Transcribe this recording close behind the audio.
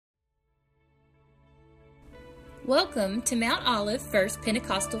Welcome to Mount Olive First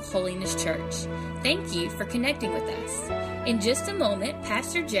Pentecostal Holiness Church. Thank you for connecting with us. In just a moment,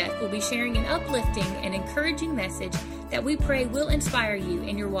 Pastor Jeff will be sharing an uplifting and encouraging message that we pray will inspire you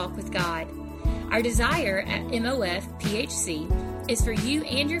in your walk with God. Our desire at MOF PHC is for you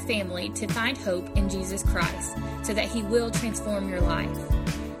and your family to find hope in Jesus Christ so that He will transform your life.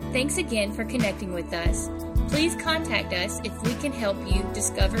 Thanks again for connecting with us. Please contact us if we can help you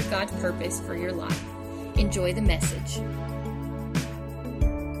discover God's purpose for your life. Enjoy the message.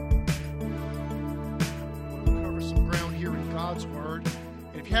 We'll cover some ground here in God's Word.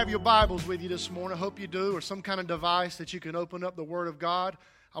 And if you have your Bibles with you this morning, I hope you do, or some kind of device that you can open up the Word of God,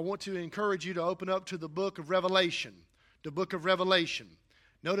 I want to encourage you to open up to the book of Revelation. The book of Revelation.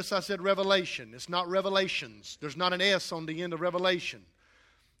 Notice I said Revelation. It's not Revelations. There's not an S on the end of Revelation.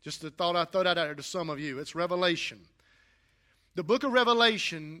 Just a thought I throw that out there to some of you. It's Revelation. The book of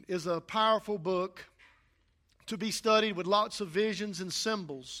Revelation is a powerful book to be studied with lots of visions and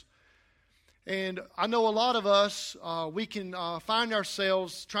symbols. And I know a lot of us, we can find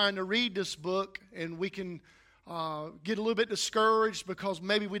ourselves trying to read this book, and we can get a little bit discouraged because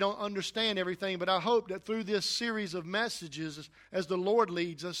maybe we don't understand everything. But I hope that through this series of messages, as the Lord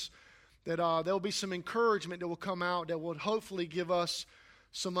leads us, that there will be some encouragement that will come out that will hopefully give us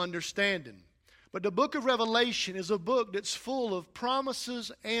some understanding. But the book of Revelation is a book that's full of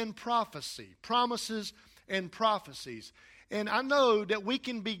promises and prophecy. Promises and prophecies. And I know that we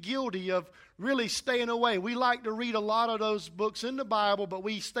can be guilty of really staying away. We like to read a lot of those books in the Bible, but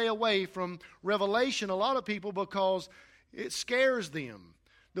we stay away from Revelation, a lot of people, because it scares them.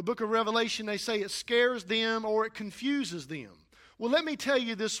 The book of Revelation, they say it scares them or it confuses them. Well, let me tell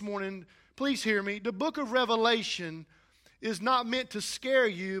you this morning, please hear me, the book of Revelation is not meant to scare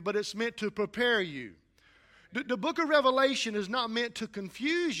you, but it's meant to prepare you. The book of Revelation is not meant to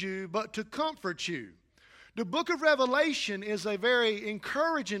confuse you, but to comfort you. The book of Revelation is a very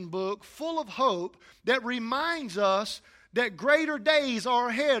encouraging book full of hope that reminds us that greater days are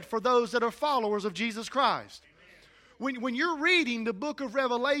ahead for those that are followers of Jesus Christ. When you're reading the book of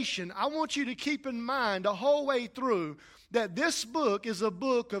Revelation, I want you to keep in mind the whole way through that this book is a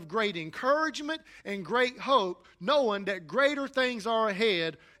book of great encouragement and great hope, knowing that greater things are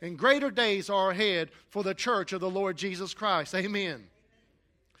ahead and greater days are ahead for the church of the Lord Jesus Christ. Amen.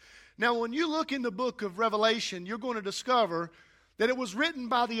 Now, when you look in the book of Revelation, you're going to discover that it was written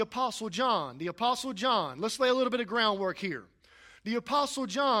by the Apostle John. The Apostle John. Let's lay a little bit of groundwork here. The Apostle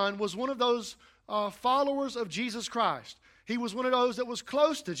John was one of those followers of Jesus Christ. He was one of those that was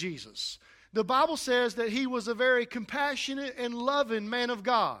close to Jesus. The Bible says that he was a very compassionate and loving man of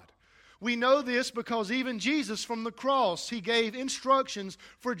God. We know this because even Jesus from the cross, he gave instructions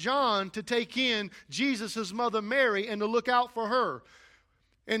for John to take in Jesus' mother Mary and to look out for her.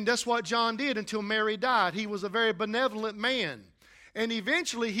 And that's what John did until Mary died. He was a very benevolent man. And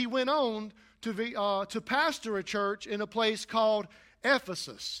eventually he went on to pastor a church in a place called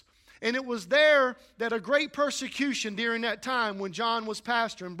Ephesus. And it was there that a great persecution during that time when John was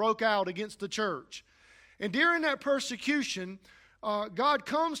pastoring broke out against the church. And during that persecution, God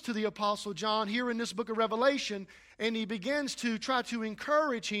comes to the Apostle John here in this book of Revelation, and he begins to try to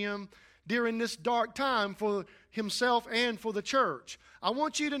encourage him during this dark time for himself and for the church. I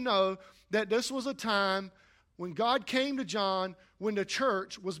want you to know that this was a time when God came to John when the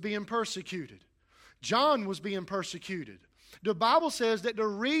church was being persecuted. John was being persecuted. The Bible says that the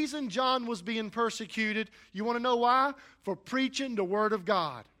reason John was being persecuted, you want to know why? For preaching the Word of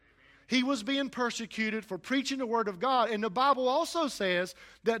God. He was being persecuted for preaching the Word of God. And the Bible also says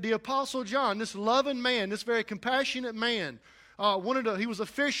that the Apostle John, this loving man, this very compassionate man, he was a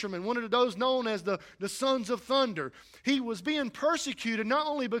fisherman, one of those known as the sons of thunder. He was being persecuted not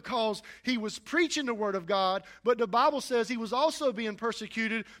only because he was preaching the Word of God, but the Bible says he was also being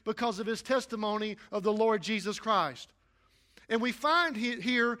persecuted because of his testimony of the Lord Jesus Christ. And we find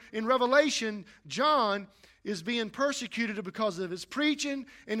here in Revelation, John is being persecuted because of his preaching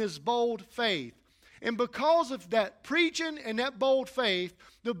and his bold faith. And because of that preaching and that bold faith,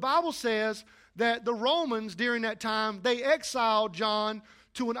 the Bible says that the Romans during that time, they exiled John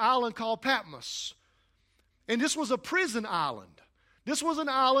to an island called Patmos. And this was a prison island. This was an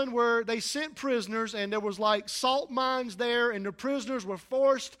island where they sent prisoners, and there was like salt mines there, and the prisoners were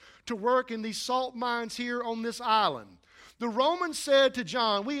forced to work in these salt mines here on this island. The Romans said to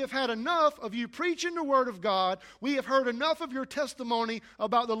John, "We have had enough of you preaching the Word of God. We have heard enough of your testimony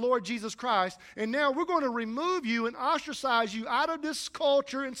about the Lord Jesus Christ. And now we're going to remove you and ostracize you out of this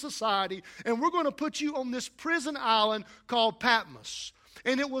culture and society. And we're going to put you on this prison island called Patmos."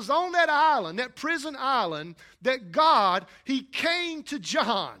 And it was on that island, that prison island, that God, He came to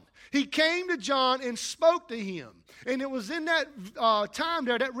John. He came to John and spoke to him. And it was in that time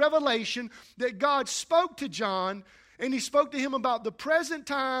there, that revelation, that God spoke to John, and He spoke to him about the present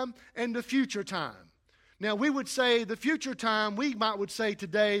time and the future time. Now, we would say the future time, we would say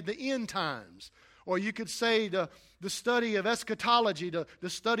today the end times. Or you could say the study of eschatology, the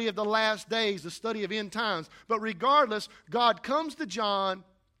study of the last days, the study of end times. But regardless, God comes to John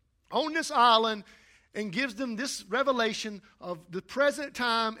on this island and gives them this revelation of the present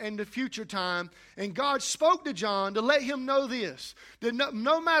time and the future time. And God spoke to John to let him know this, that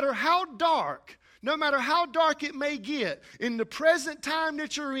no matter how dark it may get in the present time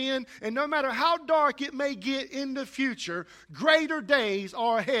that you're in, and no matter how dark it may get in the future, greater days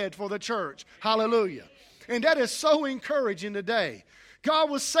are ahead for the church. Hallelujah. And that is so encouraging today.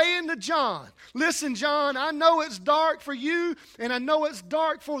 God was saying to John, listen, John, I know it's dark for you, and I know it's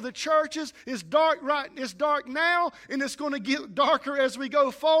dark for the churches. It's dark now, and it's going to get darker as we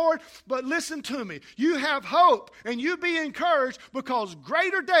go forward. But listen to me. You have hope, and you be encouraged, because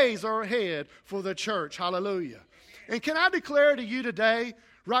greater days are ahead for the church. Hallelujah. And can I declare to you today,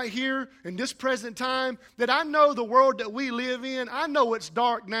 right here in this present time, that I know the world that we live in, I know it's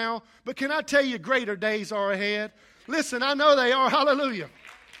dark now, but can I tell you greater days are ahead? Listen, I know they are. Hallelujah.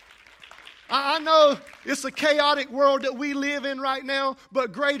 I know it's a chaotic world that we live in right now,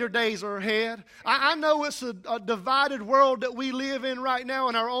 but greater days are ahead. I know it's a divided world that we live in right now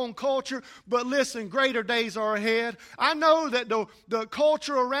in our own culture, but listen, greater days are ahead. I know that the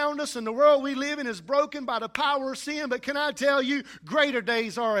culture around us and the world we live in is broken by the power of sin, but can I tell you, greater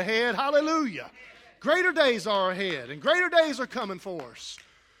days are ahead. Hallelujah. Greater days are ahead, and greater days are coming for us.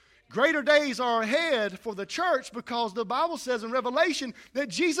 Greater days are ahead for the church, because the Bible says in Revelation that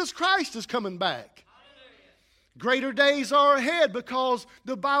Jesus Christ is coming back. Greater days are ahead because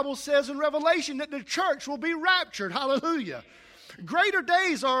the Bible says in Revelation that the church will be raptured. Hallelujah. Greater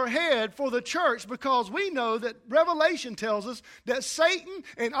days are ahead for the church, because we know that Revelation tells us that Satan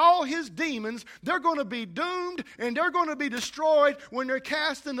and all his demons, they're going to be doomed and they're going to be destroyed when they're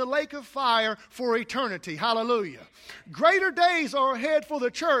cast in the lake of fire for eternity. Hallelujah. Greater days are ahead for the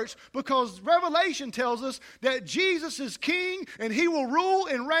church, because Revelation tells us that Jesus is king and He will rule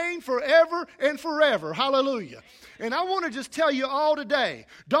and reign forever and forever. Hallelujah. And I want to just tell you all today,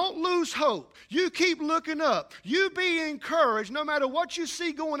 don't lose hope. You keep looking up. You be encouraged no matter what you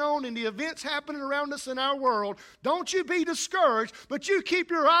see going on in the events happening around us in our world. Don't you be discouraged, but you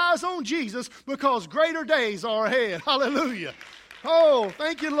keep your eyes on Jesus, because greater days are ahead. Hallelujah. Oh,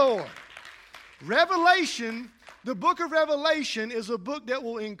 thank you, Lord. Revelation, the book of Revelation, is a book that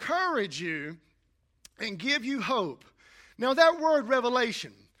will encourage you and give you hope. Now, that word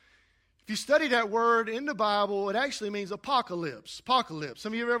revelation, if you study that word in the Bible, it actually means apocalypse. Apocalypse.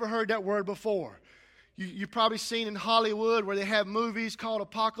 Some of you have ever heard that word before. You've probably seen in Hollywood where they have movies called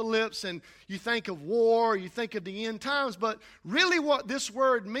Apocalypse, and you think of war, you think of the end times. But really what this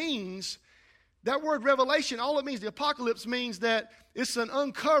word means, that word revelation, all it means, the apocalypse means that it's an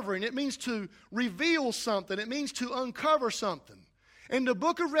uncovering. It means to reveal something. It means to uncover something. And the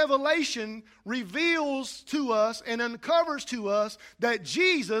book of Revelation reveals to us and uncovers to us that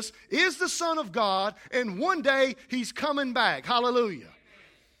Jesus is the Son of God, and one day He's coming back. Hallelujah.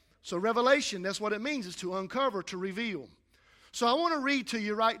 So Revelation, that's what it means, is to uncover, to reveal. So I want to read to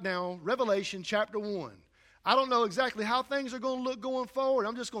you right now Revelation chapter 1. I don't know exactly how things are going to look going forward.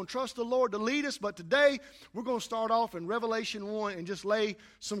 I'm just going to trust the Lord to lead us. But today, we're going to start off in Revelation 1 and just lay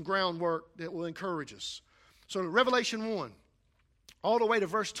some groundwork that will encourage us. So Revelation 1, all the way to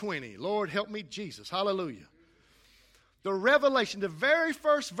verse 20. Lord, help me, Jesus. Hallelujah. The revelation, the very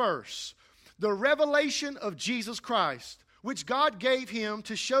first verse, the revelation of Jesus Christ, which God gave Him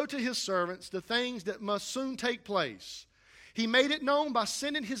to show to His servants the things that must soon take place. He made it known by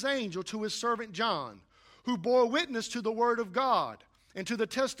sending His angel to His servant John, who bore witness to the word of God and to the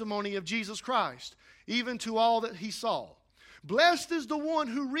testimony of Jesus Christ, even to all that he saw. Blessed is the one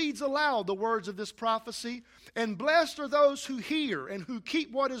who reads aloud the words of this prophecy, and blessed are those who hear and who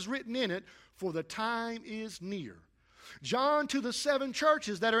keep what is written in it, for the time is near. John, to the 7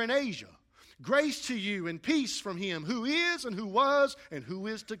 churches that are in Asia, grace to you and peace from Him who is and who was and who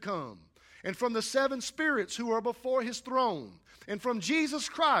is to come, and from the 7 spirits who are before His throne, and from Jesus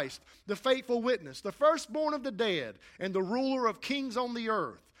Christ, the faithful witness, the firstborn of the dead, and the ruler of kings on the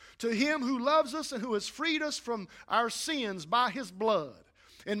earth. To Him who loves us and who has freed us from our sins by His blood,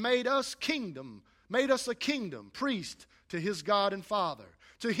 and made us a kingdom, priest to His God and Father.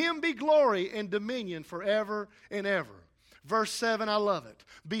 To Him be glory and dominion forever and ever. Verse 7, I love it.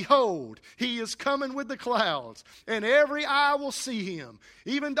 Behold, he is coming with the clouds, and every eye will see him,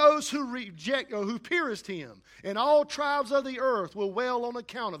 even those who reject or who pierced him, and all tribes of the earth will wail on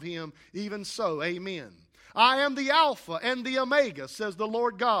account of him, even so. Amen. I am the Alpha and the Omega, says the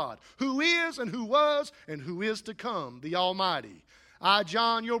Lord God, who is and who was and who is to come, the Almighty. I,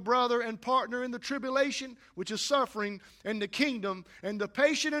 John, your brother and partner in the tribulation, which is suffering, and the kingdom, and the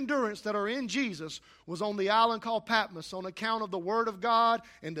patient endurance that are in Jesus, was on the island called Patmos on account of the word of God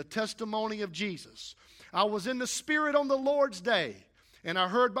and the testimony of Jesus. I was in the Spirit on the Lord's day, and I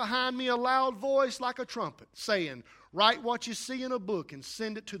heard behind me a loud voice like a trumpet, saying, write what you see in a book and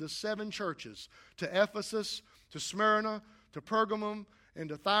send it to the 7 churches, to Ephesus, to Smyrna, to Pergamum, and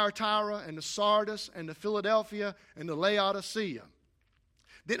to Thyatira, and to Sardis, and to Philadelphia, and to Laodicea.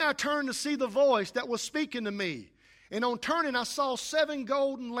 Then I turned to see the voice that was speaking to me. And on turning, I saw 7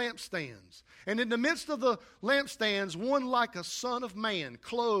 golden lampstands. And in the midst of the lampstands, one like a son of man,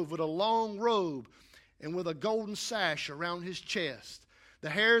 clothed with a long robe and with a golden sash around his chest. The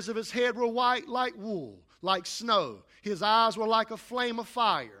hairs of his head were white like wool, like snow. His eyes were like a flame of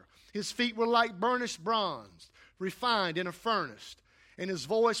fire. His feet were like burnished bronze, refined in a furnace. And his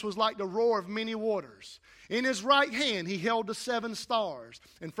voice was like the roar of many waters. In his right hand he held the 7 stars,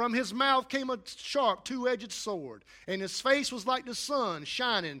 and from his mouth came a sharp 2-edged sword, and his face was like the sun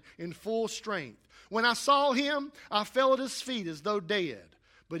shining in full strength. When I saw him, I fell at his feet as though dead.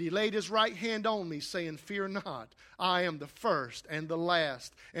 But he laid his right hand on me, saying, fear not, I am the first and the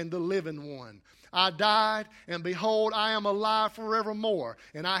last and the living one. I died, and behold, I am alive forevermore,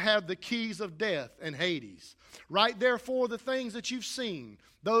 and I have the keys of death and Hades. Write therefore the things that you've seen,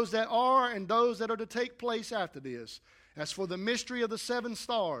 those that are and those that are to take place after this. As for the mystery of the 7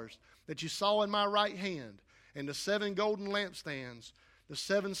 stars that you saw in my right hand, and the 7 golden lampstands, the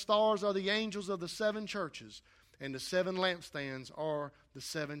 7 stars are the angels of the 7 churches, and the 7 lampstands are the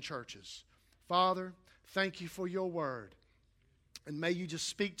 7 churches. Father, thank you for your word. And may you just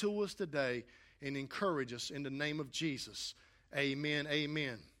speak to us today and encourage us in the name of Jesus. Amen,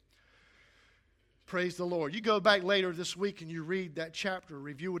 amen. Praise the Lord. You go back later this week and you read that chapter,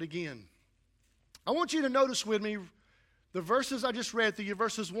 review it again. I want you to notice with me the verses I just read through you,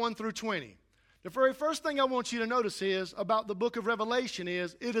 verses 1 through 20. The very first thing I want you to notice is about the book of Revelation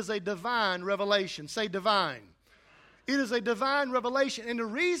is it is a divine revelation. Say divine. It is a divine revelation. And the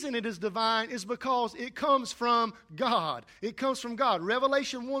reason it is divine is because it comes from God. It comes from God.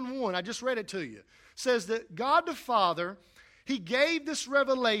 Revelation 1:1, I just read it to you, says that God the Father, He gave this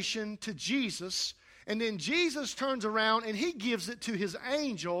revelation to Jesus, and then Jesus turns around and He gives it to His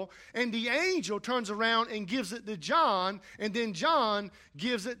angel, and the angel turns around and gives it to John, and then John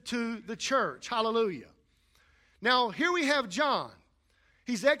gives it to the church. Hallelujah. Now, here we have John.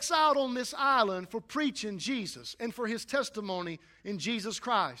 He's exiled on this island for preaching Jesus and for his testimony in Jesus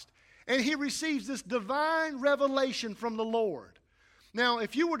Christ. And he receives this divine revelation from the Lord. Now,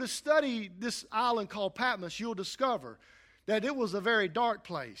 if you were to study this island called Patmos, you'll discover that it was a very dark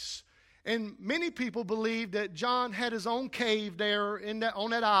place. And many people believe that John had his own cave there on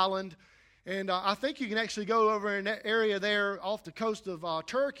that island. And I think you can actually go over in that area there off the coast of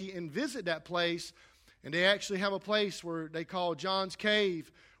Turkey and visit that place. And they actually have a place where they call John's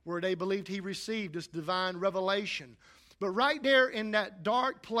Cave, where they believed he received this divine revelation. But right there in that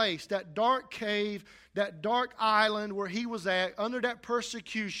dark place, that dark cave, that dark island where he was at, under that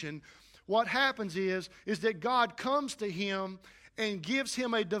persecution, what happens is that God comes to him and gives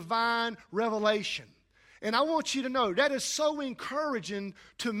him a divine revelation. And I want you to know that is so encouraging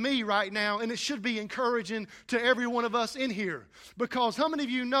to me right now, and it should be encouraging to every one of us in here. Because how many of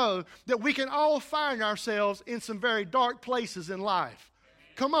you know that we can all find ourselves in some very dark places in life?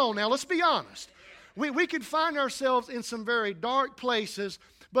 Come on now, let's be honest. We can find ourselves in some very dark places,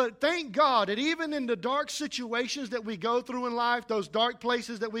 but thank God that even in the dark situations that we go through in life, those dark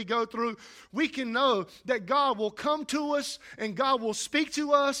places that we go through, we can know that God will come to us and God will speak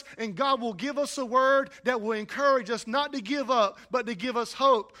to us and God will give us a word that will encourage us not to give up, but to give us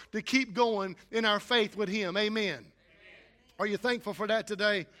hope to keep going in our faith with Him. Amen. Amen. Are you thankful for that today?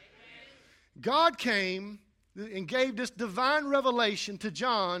 Amen. God came and gave this divine revelation to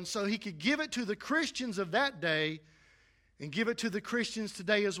John so he could give it to the Christians of that day and give it to the Christians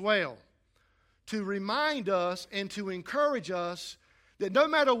today as well, to remind us and to encourage us that no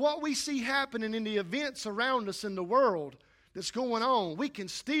matter what we see happening in the events around us in the world that's going on, we can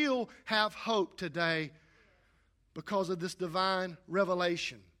still have hope today because of this divine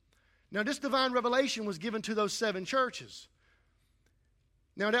revelation. Now, this divine revelation was given to those 7 churches.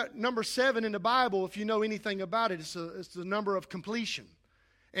 Now, that number 7 in the Bible, if you know anything about it, it's the number of completion.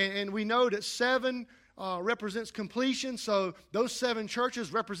 And we know that 7 represents completion. So those 7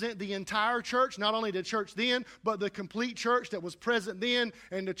 churches represent the entire church, not only the church then, but the complete church that was present then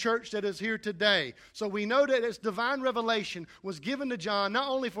and the church that is here today. So we know that this divine revelation was given to John not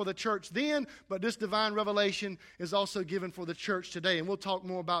only for the church then, but this divine revelation is also given for the church today. And we'll talk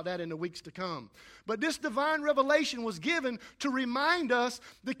more about that in the weeks to come. But this divine revelation was given to remind us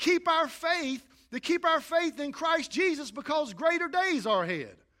to keep our faith in Christ Jesus, because greater days are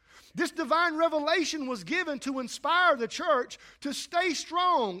ahead. This divine revelation was given to inspire the church to stay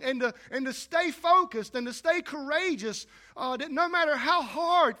strong and to stay focused and to stay courageous. That no matter how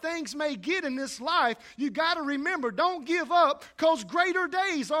hard things may get in this life, you got to remember, don't give up, because greater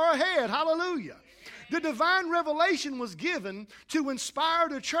days are ahead. Hallelujah. The divine revelation was given to inspire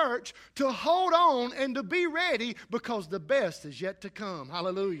the church to hold on and to be ready, because the best is yet to come.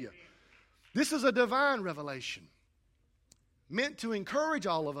 Hallelujah. This is a divine revelation meant to encourage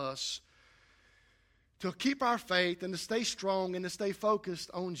all of us to keep our faith and to stay strong and to stay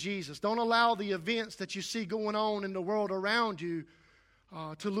focused on Jesus. Don't allow the events that you see going on in the world around you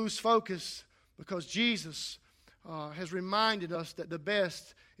to lose focus, because Jesus has reminded us that the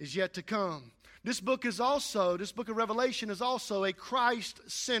best is yet to come. This book of Revelation is also a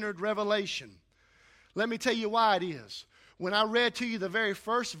Christ-centered revelation. Let me tell you why it is. When I read to you the very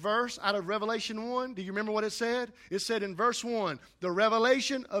first verse out of Revelation 1, do you remember what it said? It said in verse 1, the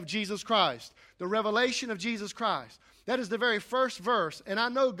revelation of Jesus Christ. The revelation of Jesus Christ. That is the very first verse, and I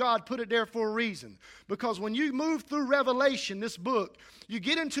know God put it there for a reason. Because when you move through Revelation, this book, you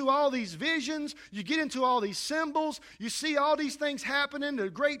get into all these visions, you get into all these symbols, you see all these things happening, the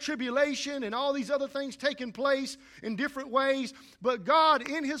great tribulation and all these other things taking place in different ways. But God,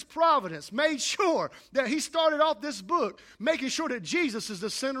 in His providence, made sure that He started off this book making sure that Jesus is the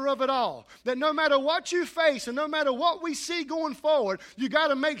center of it all. That no matter what you face and no matter what we see going forward, you got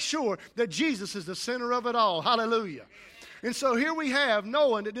to make sure that Jesus is the center of it all. Hallelujah. And so here we have,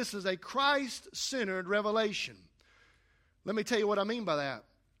 knowing that this is a Christ-centered revelation. Let me tell you what I mean by that.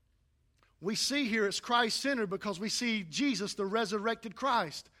 We see here it's Christ-centered because we see Jesus, the resurrected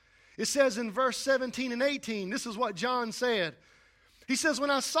Christ. It says in verse 17 and 18, this is what John said. He says,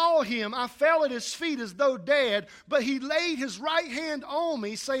 when I saw Him, I fell at His feet as though dead, but He laid His right hand on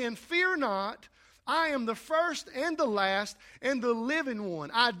me, saying, fear not. I am the first and the last and the living one.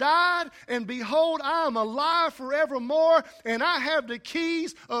 I died, and behold, I am alive forevermore, and I have the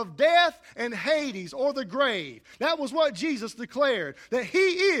keys of death and Hades, or the grave. That was what Jesus declared, that He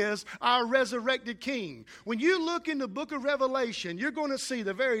is our resurrected King. When you look in the book of Revelation, you're going to see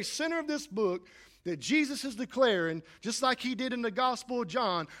the very center of this book that Jesus is declaring, just like He did in the Gospel of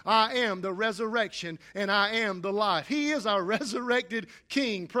John, I am the resurrection and I am the life. He is our resurrected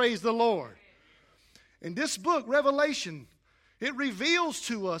King. Praise the Lord. In this book, Revelation, it reveals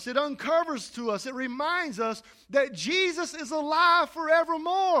to us, it uncovers to us, it reminds us that Jesus is alive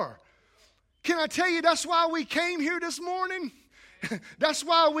forevermore. Can I tell you that's why we came here this morning? That's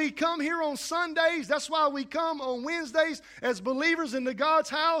why we come here on Sundays. That's why we come on Wednesdays as believers into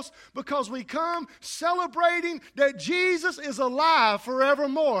God's house, because we come celebrating that Jesus is alive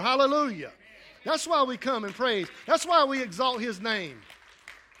forevermore. Hallelujah. That's why we come and praise. That's why we exalt His name.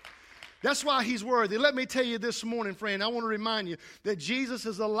 That's why He's worthy. Let me tell you this morning, friend, I want to remind you that Jesus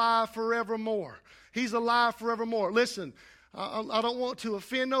is alive forevermore. He's alive forevermore. Listen, I don't want to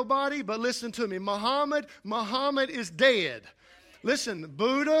offend nobody, but listen to me. Muhammad is dead. Listen,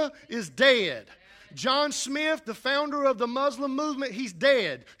 Buddha is dead. John Smith, the founder of the Muslim movement, he's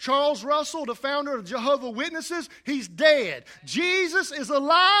dead. Charles Russell, the founder of Jehovah's Witnesses, he's dead. Jesus is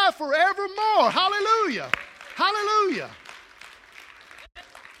alive forevermore. Hallelujah. Hallelujah.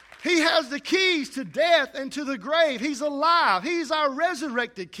 He has the keys to death and to the grave. He's alive. He's our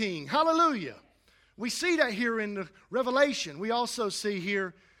resurrected King. Hallelujah. We see that here in the Revelation. We also see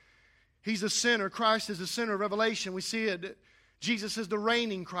here He's the center. Christ is the center of Revelation. We see it. Jesus is the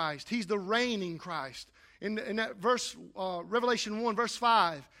reigning Christ. He's the reigning Christ. In that verse, Revelation 1, verse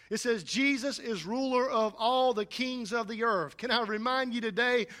 5, it says, Jesus is ruler of all the kings of the earth. Can I remind you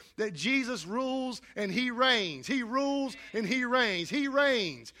today that Jesus rules and He reigns? He rules and He reigns. He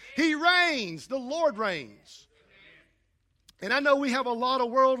reigns. He reigns. The Lord reigns. And I know we have a lot of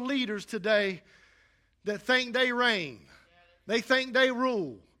world leaders today that think they reign. They think they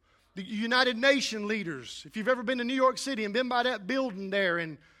rule. The United Nations leaders. If you've ever been to New York City and been by that building there,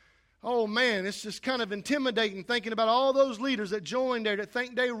 and Oh man, it's just kind of intimidating thinking about all those leaders that joined there that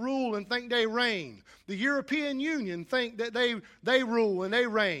think they rule and think they reign. The European Union think that they rule and they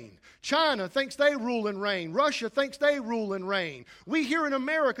reign. China thinks they rule and reign. Russia thinks they rule and reign. We here in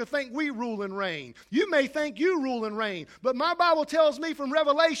America think we rule and reign. You may think you rule and reign, but my Bible tells me from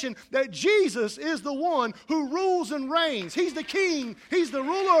Revelation that Jesus is the one who rules and reigns. He's the king. He's the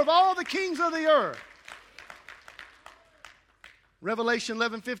ruler of all the kings of the earth. Revelation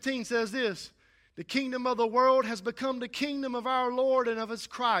 11:15 says this, the kingdom of the world has become the kingdom of our Lord and of his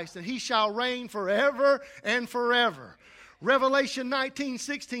Christ, and he shall reign forever and forever. Revelation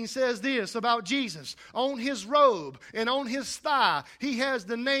 19:16 says this about Jesus. On his robe and on his thigh, he has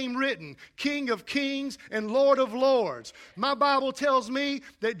the name written, King of Kings and Lord of Lords. My Bible tells me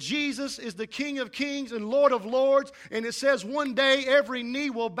that Jesus is the King of Kings and Lord of Lords, and it says one day every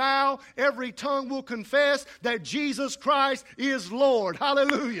knee will bow, every tongue will confess that Jesus Christ is Lord.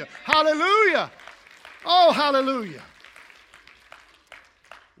 Hallelujah. Hallelujah. Oh, hallelujah.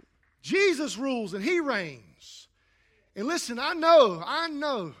 Jesus rules and he reigns. And listen, I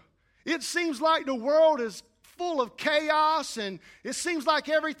know, it seems like the world is full of chaos and it seems like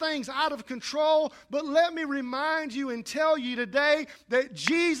everything's out of control, but let me remind you and tell you today that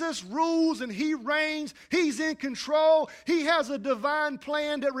Jesus rules and he reigns. He's in control. He has a divine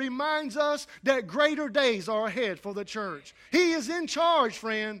plan that reminds us that greater days are ahead for the church. He is in charge,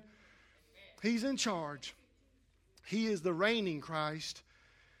 friend. He's in charge. He is the reigning Christ.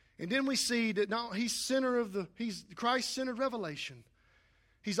 And then we see that he's Christ-centered revelation.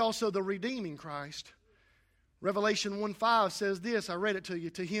 He's also the redeeming Christ. Revelation 1:5 says this, I read it to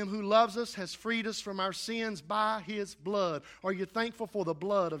you. To him who loves us has freed us from our sins by his blood. Are you thankful for the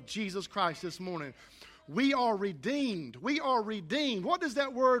blood of Jesus Christ this morning? We are redeemed. We are redeemed. What does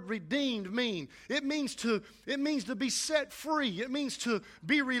that word redeemed mean? It means to be set free. It means to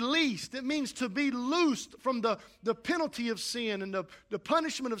be released. It means to be loosed from the penalty of sin and the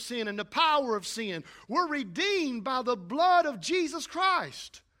punishment of sin and the power of sin. We're redeemed by the blood of Jesus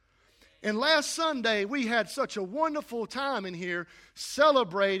Christ. And last Sunday, we had such a wonderful time in here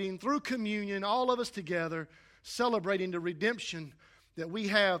celebrating through communion, all of us together, celebrating the redemption that we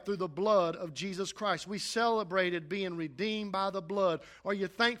have through the blood of Jesus Christ. We celebrated being redeemed by the blood. Are you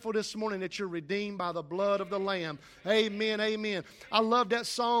thankful this morning that you're redeemed by the blood of the Lamb? Amen, amen. I love that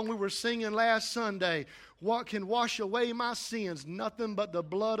song we were singing last Sunday. What can wash away my sins? Nothing but the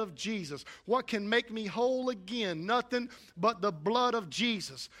blood of Jesus. What can make me whole again? Nothing but the blood of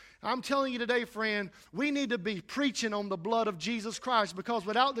Jesus. I'm telling you today, friend, we need to be preaching on the blood of Jesus Christ, because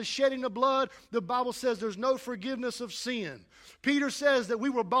without the shedding of blood, the Bible says there's no forgiveness of sin. Peter says that we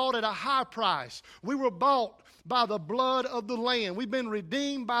were bought at a high price. We were bought by the blood of the Lamb. We've been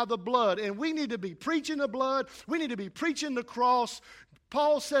redeemed by the blood, and we need to be preaching the blood. We need to be preaching the cross.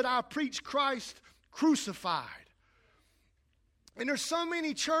 Paul said, I preach Christ crucified. And there's so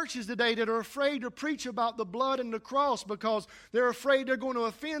many churches today that are afraid to preach about the blood and the cross because they're afraid they're going to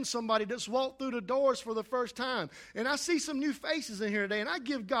offend somebody that's walked through the doors for the first time. And I see some new faces in here today, and I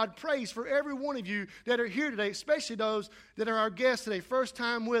give God praise for every one of you that are here today, especially those that are our guests today, first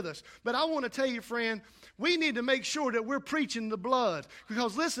time with us. But I want to tell you, friend, we need to make sure that we're preaching the blood,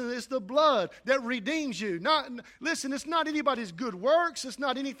 because listen, it's the blood that redeems you. Listen, it's not anybody's good works. It's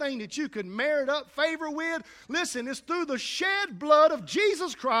not anything that you can merit up favor with. Listen, it's through the shed blood of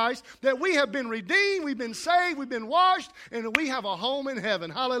Jesus Christ that we have been redeemed, we've been saved, we've been washed, and we have a home in heaven.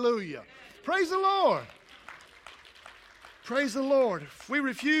 Hallelujah. Praise the Lord. Praise the Lord. If we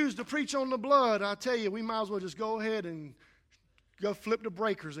refuse to preach on the blood, I tell you, we might as well just go ahead and go flip the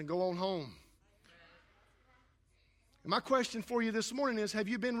breakers and go on home. And my question for you this morning is, have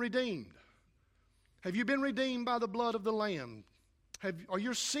you been redeemed? Have you been redeemed by the blood of the Lamb? Are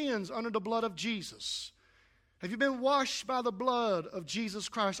your sins under the blood of Jesus? Have you been washed by the blood of Jesus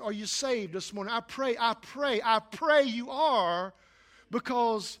Christ? Are you saved this morning? I pray you are,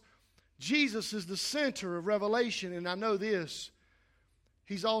 because Jesus is the center of Revelation, and I know this.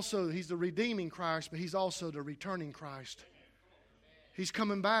 He's the redeeming Christ, but he's also the returning Christ. He's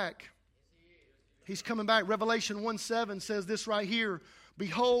coming back. He's coming back. Revelation 1:7 says this right here.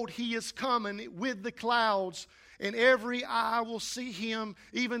 Behold, he is coming with the clouds, and every eye will see him,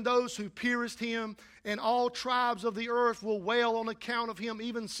 even those who pierced him, and all tribes of the earth will wail on account of him.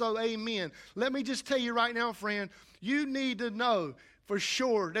 Even so, amen. Let me just tell you right now, friend, you need to know for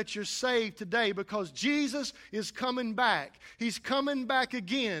sure that you're saved today, because Jesus is coming back. He's coming back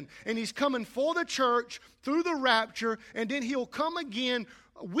again, and he's coming for the church through the rapture, and then he'll come again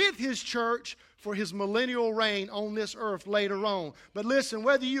with his church for his millennial reign on this earth later on. But listen,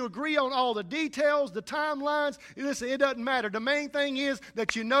 whether you agree on all the details, the timelines, listen, it doesn't matter. The main thing is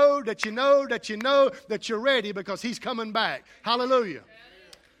that you know that you're ready because he's coming back. Hallelujah.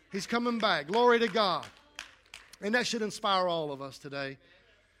 He's coming back. Glory to God. And that should inspire all of us today.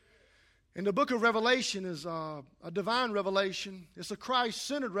 And the book of Revelation is a divine revelation. It's a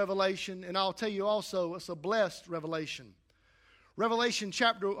Christ-centered revelation. And I'll tell you also, it's a blessed revelation. Revelation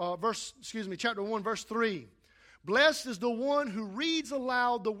chapter 1, verse 3. Blessed is the one who reads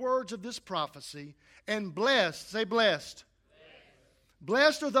aloud the words of this prophecy, and blessed, say blessed.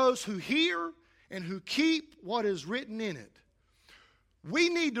 Blessed are those who hear and who keep what is written in it. We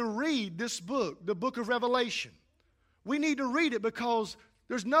need to read this book, the book of Revelation. We need to read it because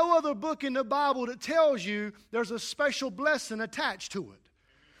there's no other book in the Bible that tells you there's a special blessing attached to it.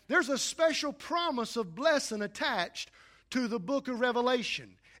 There's a special promise of blessing attached to the book of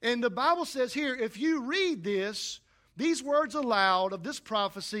Revelation. And the Bible says here, if you read these words aloud of this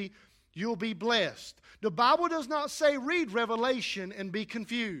prophecy, you'll be blessed. The Bible does not say read Revelation and be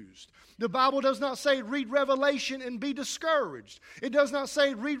confused. The Bible does not say read Revelation and be discouraged. It does not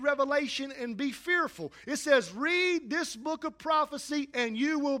say read Revelation and be fearful. It says read this book of prophecy and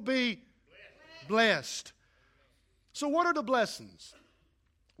you will be blessed. So what are the blessings?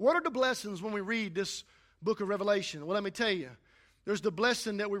 What are the blessings when we read this book of Revelation? Well, let me tell you. There's the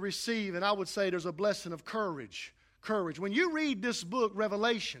blessing that we receive, and I would say there's a blessing of courage. Courage. When you read this book,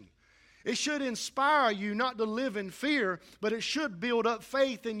 Revelation, it should inspire you not to live in fear, but it should build up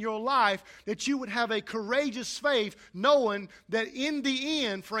faith in your life that you would have a courageous faith knowing that in the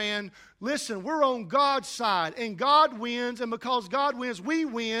end, friend, listen, we're on God's side and God wins, and because God wins, we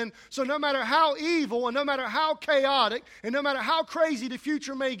win. So no matter how evil and no matter how chaotic and no matter how crazy the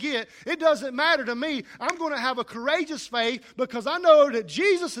future may get, it doesn't matter to me. I'm going to have a courageous faith because I know that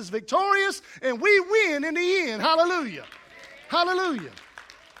Jesus is victorious and we win in the end. Hallelujah. Hallelujah.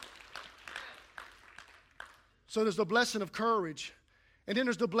 So there's the blessing of courage. And then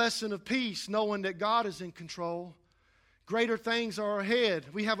there's the blessing of peace, knowing that God is in control. Greater things are ahead.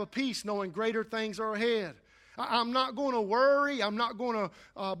 We have a peace knowing greater things are ahead. I'm not going to worry. I'm not going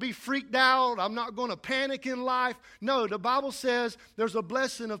to be freaked out. I'm not going to panic in life. No, the Bible says there's a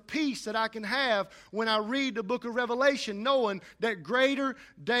blessing of peace that I can have when I read the book of Revelation, knowing that greater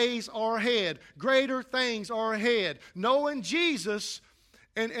days are ahead. Greater things are ahead. Knowing Jesus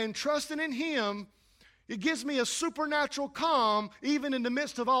and trusting in Him, it gives me a supernatural calm even in the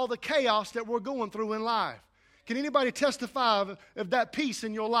midst of all the chaos that we're going through in life. Can anybody testify of that peace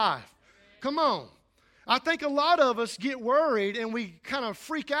in your life? Come on. I think a lot of us get worried and we kind of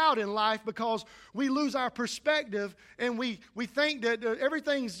freak out in life because we lose our perspective and we think that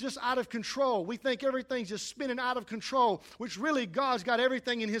everything's just out of control. We think everything's just spinning out of control, which really God's got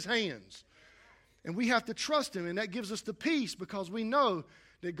everything in His hands. And we have to trust Him, and that gives us the peace because we know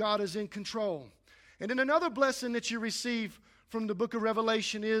that God is in control. And then another blessing that you receive from the book of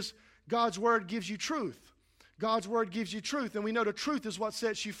Revelation is God's Word gives you truth. God's Word gives you truth, and we know the truth is what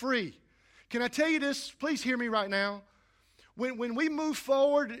sets you free. Can I tell you this? Please hear me right now. When we move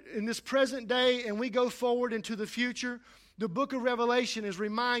forward in this present day and we go forward into the future, the book of Revelation is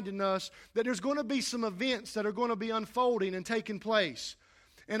reminding us that there's going to be some events that are going to be unfolding and taking place.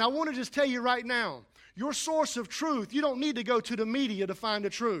 And I want to just tell you right now, your source of truth, you don't need to go to the media to find the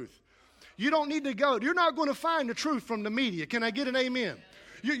truth. You don't need to go. You're not going to find the truth from the media. Can I get an amen?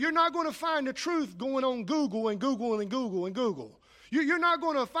 You're not going to find the truth going on Google and Google and Google and Google. You're not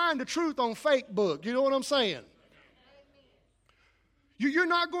going to find the truth on Facebook. You know what I'm saying? You're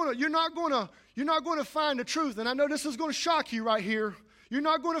not going to find the truth. And I know this is going to shock you right here. You're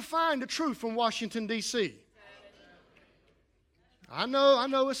not going to find the truth from Washington, D.C. I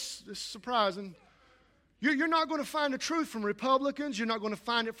know it's surprising. You're not going to find the truth from Republicans. You're not going to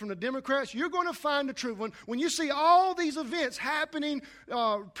find it from the Democrats. You're going to find the truth. When you see all these events happening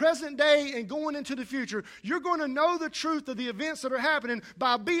present day and going into the future, you're going to know the truth of the events that are happening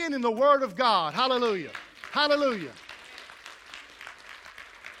by being in the Word of God. Hallelujah. Hallelujah.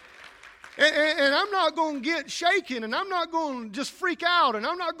 And I'm not going to get shaken, and I'm not going to just freak out, and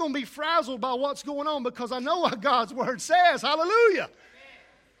I'm not going to be frazzled by what's going on because I know what God's Word says. Hallelujah.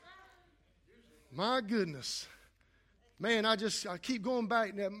 My goodness. Man, I keep going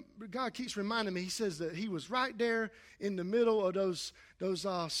back. God keeps reminding me. He says that He was right there in the middle of those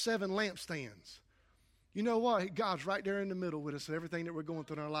 7 lampstands. You know what? God's right there in the middle with us of everything that we're going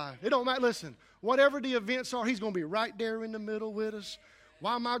through in our life. It don't matter. Listen, whatever the events are, He's going to be right there in the middle with us.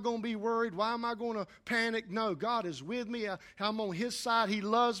 Why am I going to be worried? Why am I going to panic? No, God is with me. I'm on His side. He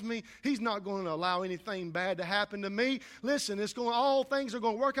loves me. He's not going to allow anything bad to happen to me. Listen, all things are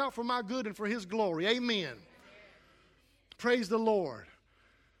going to work out for my good and for His glory. Amen. Praise the Lord.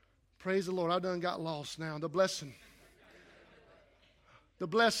 Praise the Lord. I done got lost now. The blessing. The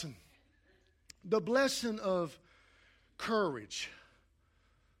blessing. The blessing of courage.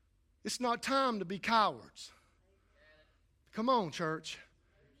 It's not time to be cowards. Come on, church.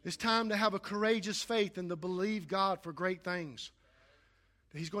 It's time to have a courageous faith and to believe God for great things.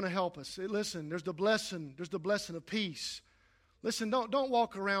 He's going to help us. Listen, there's the blessing of peace. Listen, don't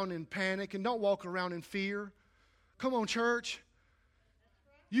walk around in panic and don't walk around in fear. Come on, church.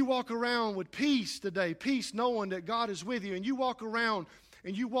 You walk around with peace today, peace knowing that God is with you, and you walk around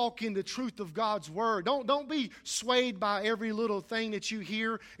and you walk in the truth of God's Word. Don't be swayed by every little thing that you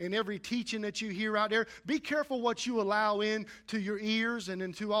hear and every teaching that you hear out there. Be careful what you allow into your ears and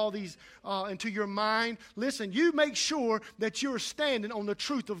into all these, into your mind. Listen, you make sure that you're standing on the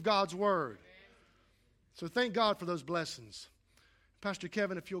truth of God's Word. So thank God for those blessings. Pastor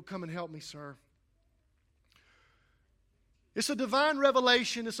Kevin, if you'll come and help me, sir. It's a divine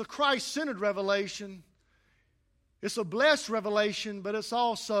revelation. It's a Christ-centered revelation. It's a blessed revelation, but it's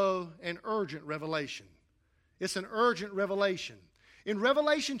also an urgent revelation. It's an urgent revelation. In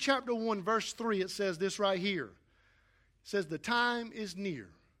Revelation chapter 1, verse 3, it says this right here. It says, the time is near.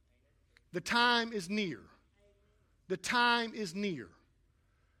 The time is near. The time is near.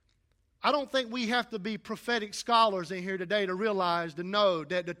 I don't think we have to be prophetic scholars in here today to realize, to know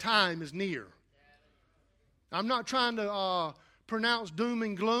that the time is near. I'm not trying to pronounce doom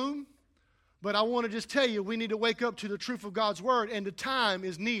and gloom. But I want to just tell you, we need to wake up to the truth of God's Word, and the time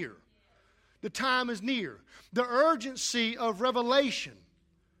is near. The time is near. The urgency of revelation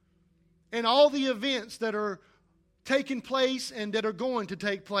and all the events that are taking place and that are going to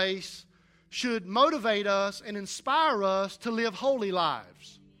take place should motivate us and inspire us to live holy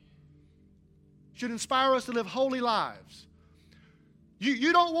lives. Should inspire us to live holy lives.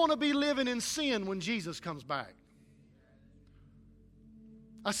 You don't want to be living in sin when Jesus comes back.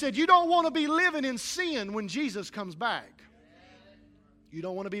 I said, you don't want to be living in sin when Jesus comes back. You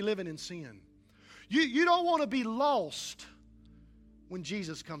don't want to be living in sin. You don't want to be lost when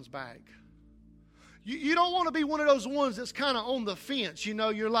Jesus comes back. You don't want to be one of those ones that's kind of on the fence. You know,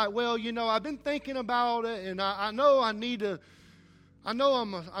 you're like, well, you know, I've been thinking about it, and I know I need to. I know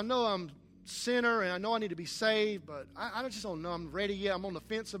I'm a sinner, and I know I need to be saved, but I just don't know I'm ready yet. I'm on the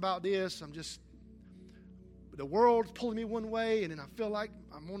fence about this. The world's pulling me one way, and then I feel like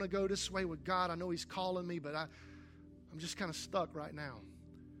I'm going to go this way with God. I know He's calling me, but I'm just kind of stuck right now.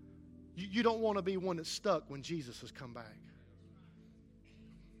 You don't want to be one that's stuck when Jesus has come back.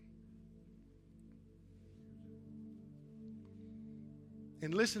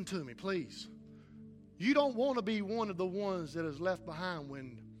 And listen to me, please. You don't want to be one of the ones that is left behind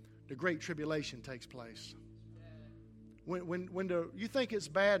when the Great Tribulation takes place. When you think it's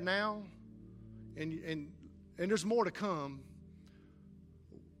bad now, and there's more to come,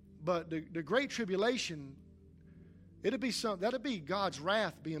 but the Great Tribulation, that'll be God's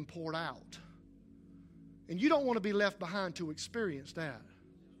wrath being poured out. And you don't want to be left behind to experience that.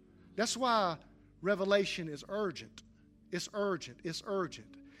 That's why Revelation is urgent. It's urgent. It's urgent.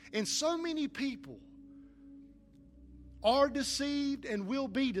 And so many people are deceived and will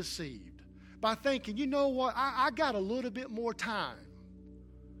be deceived by thinking, you know what, I got a little bit more time.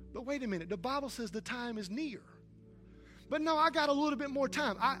 But wait a minute, the Bible says the time is near. But no, I got a little bit more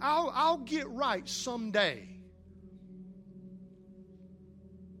time. I'll get right someday.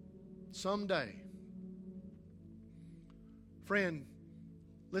 Someday. Friend,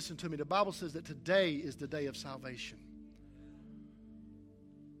 listen to me. The Bible says that today is the day of salvation.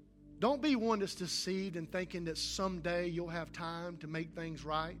 Don't be one that's deceived and thinking that someday you'll have time to make things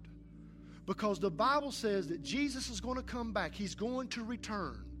right. Because the Bible says that Jesus is going to come back. He's going to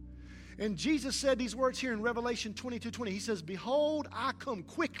return. And Jesus said these words here in Revelation 22:20. He says, behold, I come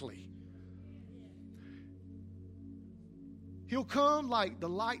quickly. He'll come like the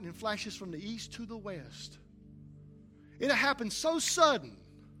lightning flashes from the east to the west. It'll happen so sudden,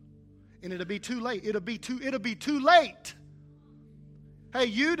 and it'll be too late. It'll be too late. Hey,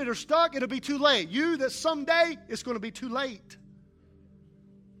 you that are stuck, it'll be too late. You that someday, it's going to be too late.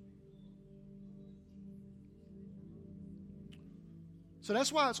 So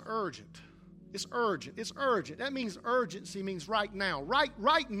that's why it's urgent. It's urgent. It's urgent. That means urgency means right now.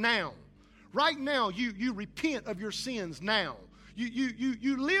 Right now. Right now, you repent of your sins now.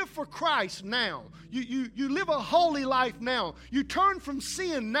 You live for Christ now. You live a holy life now. You turn from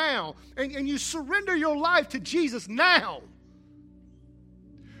sin now. And you surrender your life to Jesus now.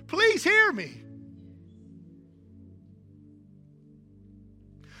 Please hear me.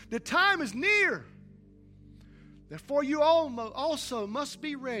 The time is near. Therefore you also must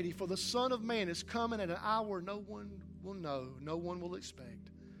be ready, for the Son of Man is coming at an hour no one will know, no one will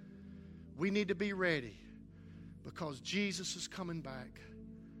expect. We need to be ready because Jesus is coming back.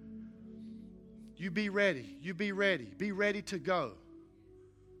 You be ready. You be ready. Be ready to go.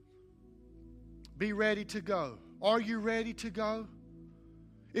 Be ready to go. Are you ready to go?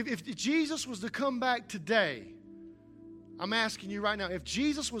 If Jesus was to come back today, I'm asking you right now, if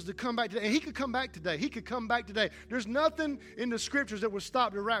Jesus was to come back today, and He could come back today. He could come back today. There's nothing in the Scriptures that would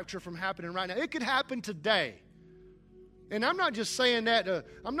stop the rapture from happening right now. It could happen today. And I'm not just saying that,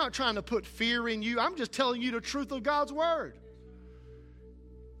 I'm not trying to put fear in you. I'm just telling you the truth of God's Word.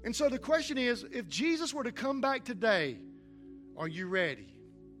 And so the question is, if Jesus were to come back today, are you ready?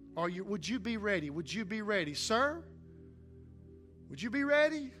 Would you be ready? Would you be ready? Sir? Would you be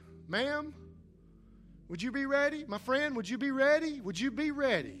ready? Ma'am? Would you be ready? My friend, would you be ready? Would you be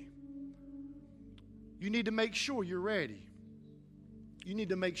ready? You need to make sure you're ready. You need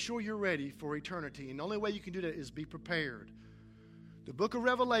to make sure you're ready for eternity. And the only way you can do that is be prepared. The book of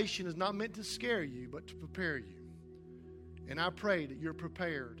Revelation is not meant to scare you, but to prepare you. And I pray that you're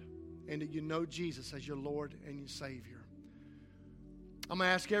prepared and that you know Jesus as your Lord and your Savior. I'm going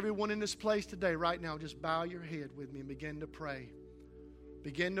to ask everyone in this place today, right now, just bow your head with me and begin to pray.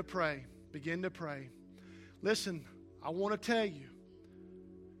 Begin to pray. Begin to pray. Listen, I want to tell you,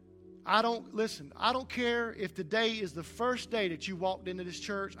 I don't care if today is the first day that you walked into this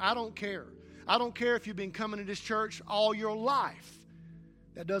church. I don't care. I don't care if you've been coming to this church all your life.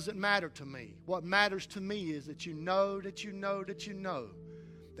 That doesn't matter to me. What matters to me is that you know that you're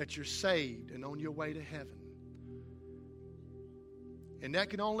saved and on your way to heaven. And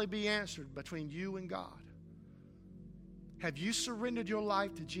that can only be answered between you and God. Have you surrendered your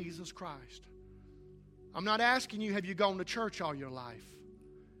life to Jesus Christ? I'm not asking you, have you gone to church all your life?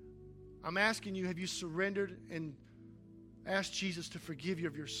 I'm asking you, have you surrendered and asked Jesus to forgive you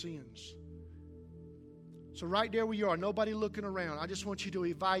of your sins? So right there where you are, nobody looking around, I just want you to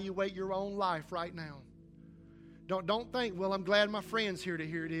evaluate your own life right now. Don't think, well, I'm glad my friend's here to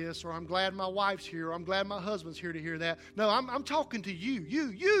hear this, or I'm glad my wife's here, or I'm glad my husband's here to hear that. No, I'm talking to you,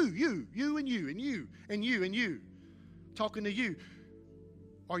 and you. Talking to you.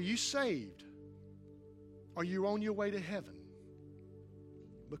 Are you saved? Are you on your way to heaven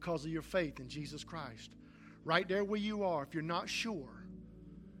because of your faith in Jesus Christ? Right there where you are, if you're not sure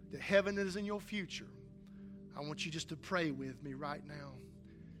that heaven is in your future, I want you just to pray with me right now.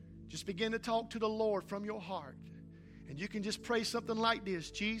 Just begin to talk to the Lord from your heart. And you can just pray something like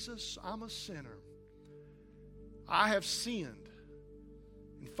this: Jesus, I'm a sinner. I have sinned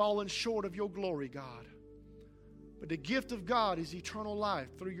and fallen short of your glory, God. But the gift of God is eternal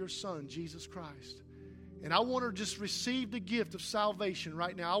life through your Son, Jesus Christ. And I want to just receive the gift of salvation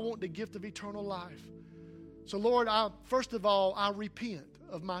right now. I want the gift of eternal life. So, Lord, first of all, I repent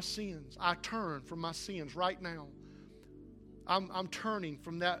of my sins. I turn from my sins right now. I'm turning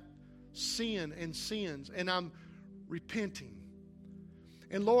from that sin and sins, and I'm repenting.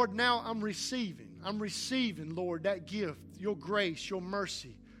 And, Lord, now I'm receiving, Lord, that gift, your grace, your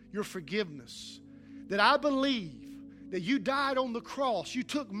mercy, your forgiveness. That I believe that you died on the cross. You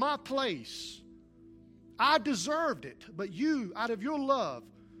took my place. I deserved it, but you, out of your love,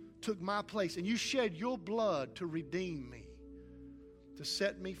 took my place, and you shed your blood to redeem me, to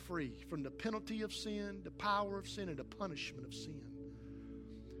set me free from the penalty of sin, the power of sin, and the punishment of sin.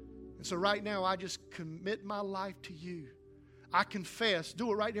 And so right now, I just commit my life to you. I confess.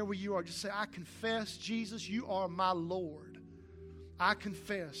 Do it right there where you are. Just say, I confess, Jesus, you are my Lord. I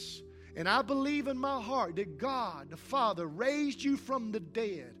confess. And I believe in my heart that God, the Father, raised you from the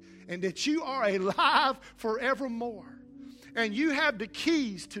dead, and that you are alive forevermore. And you have the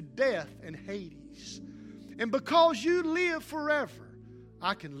keys to death and Hades. And because you live forever,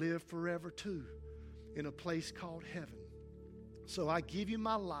 I can live forever too in a place called heaven. So I give you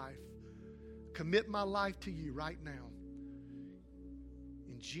my life, commit my life to you right now.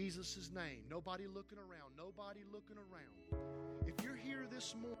 In Jesus' name. Nobody looking around. Nobody looking around. If you're here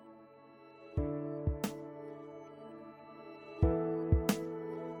this morning,